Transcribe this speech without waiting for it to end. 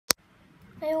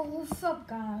Hey, what's up,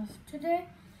 guys? Today,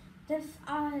 my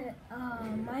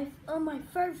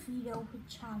first video,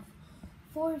 which have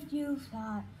 4 views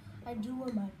that I do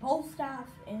with my pole staff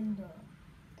and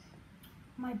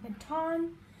my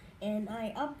baton, and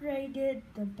I upgraded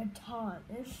the baton.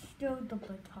 It's still the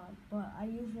baton, but I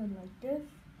use it like this.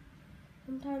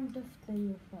 Sometimes this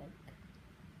thing is like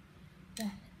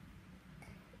that,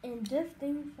 and this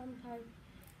thing sometimes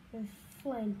is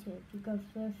slanted because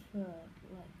this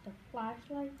like the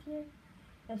flashlight here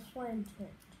is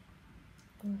slanted.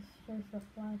 There's a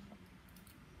flashlight,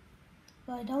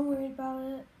 but don't worry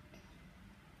about it.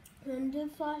 And this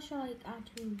flashlight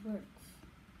actually works.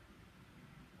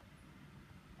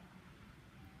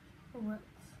 It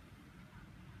works.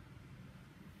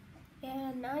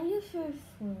 And I use it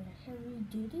for heavy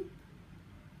duty.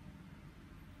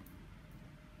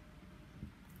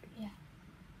 Yeah.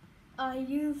 I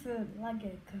use it like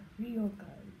a real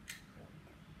gun.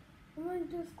 I might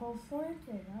just go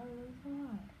slanted. I don't know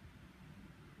why.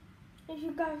 If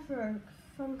you guys are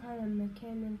some kind of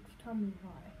mechanics, tell me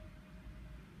why.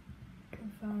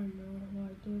 If I don't know why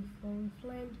this goes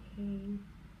slanting.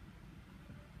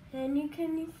 And you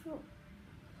can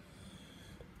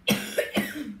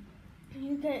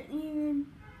even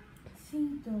see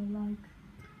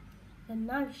the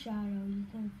knife shadow. You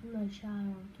can see the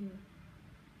shadow too.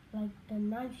 Like the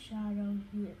knife shadow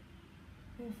here.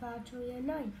 It's actually a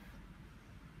knife.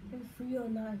 It's a real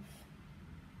knife.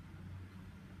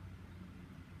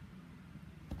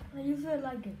 I use it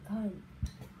like a gun.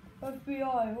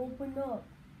 FBI, open up.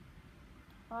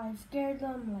 I scare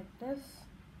them like this.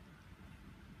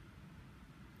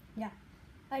 Yeah.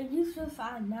 I use this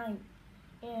at night.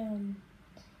 And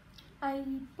I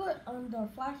put on the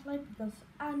flashlight because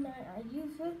at night I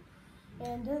use it.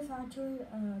 And this actually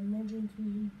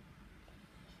emergency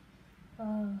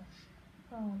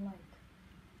like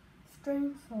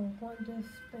string, so when this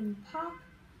thing pop,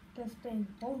 this thing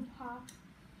won't pop.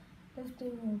 This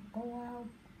thing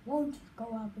won't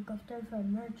go out because there's an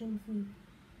emergency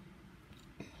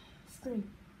string.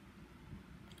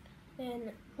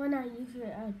 And when I use it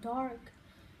at dark,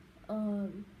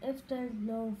 if there's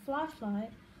no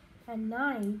flashlight at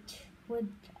night,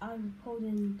 I'm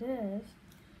holding this,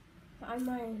 I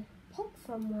might poke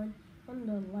someone when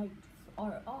the lights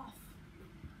are off.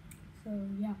 So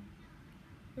yeah.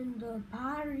 And the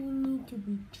battery need to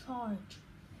be charged.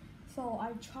 So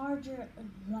I charge it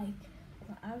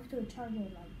I have to charge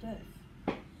it like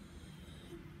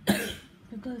this.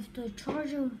 Because the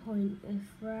charging point is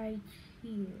right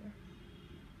here.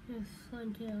 It's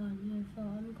slanted on here, so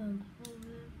I'm gonna close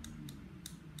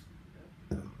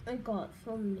it. I got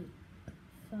so many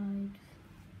sides.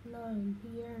 Not in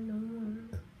here, no more.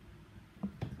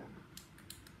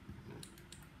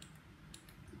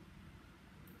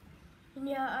 And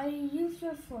yeah, I use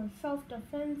this for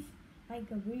self-defense,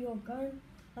 like a real gun,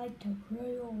 like the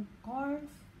real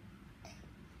guards.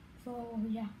 So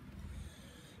yeah.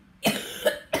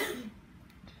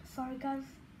 Sorry guys,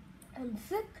 I'm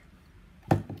sick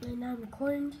and I'm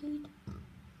quarantined.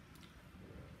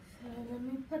 So let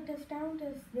me put this down.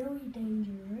 This is very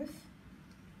dangerous.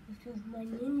 This is my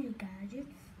ninja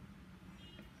gadgets.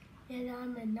 And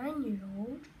I'm a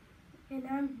 9-year-old and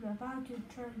I'm about to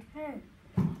turn 10.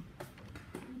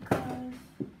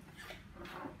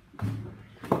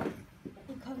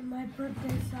 Because my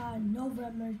birthday is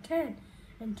November 10th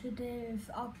and today is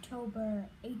October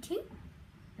 18th,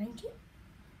 19th.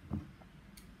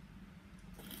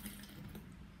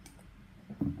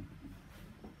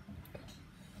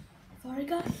 Sorry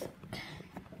guys.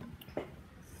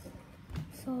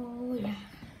 So yeah.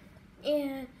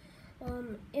 And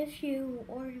if you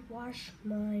already watched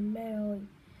my metal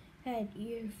head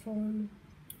earphone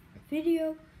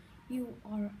video, you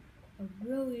are a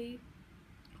really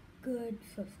good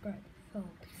subscriber. So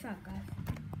peace out guys.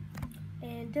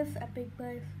 And this Epic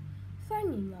Life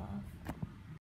signing off.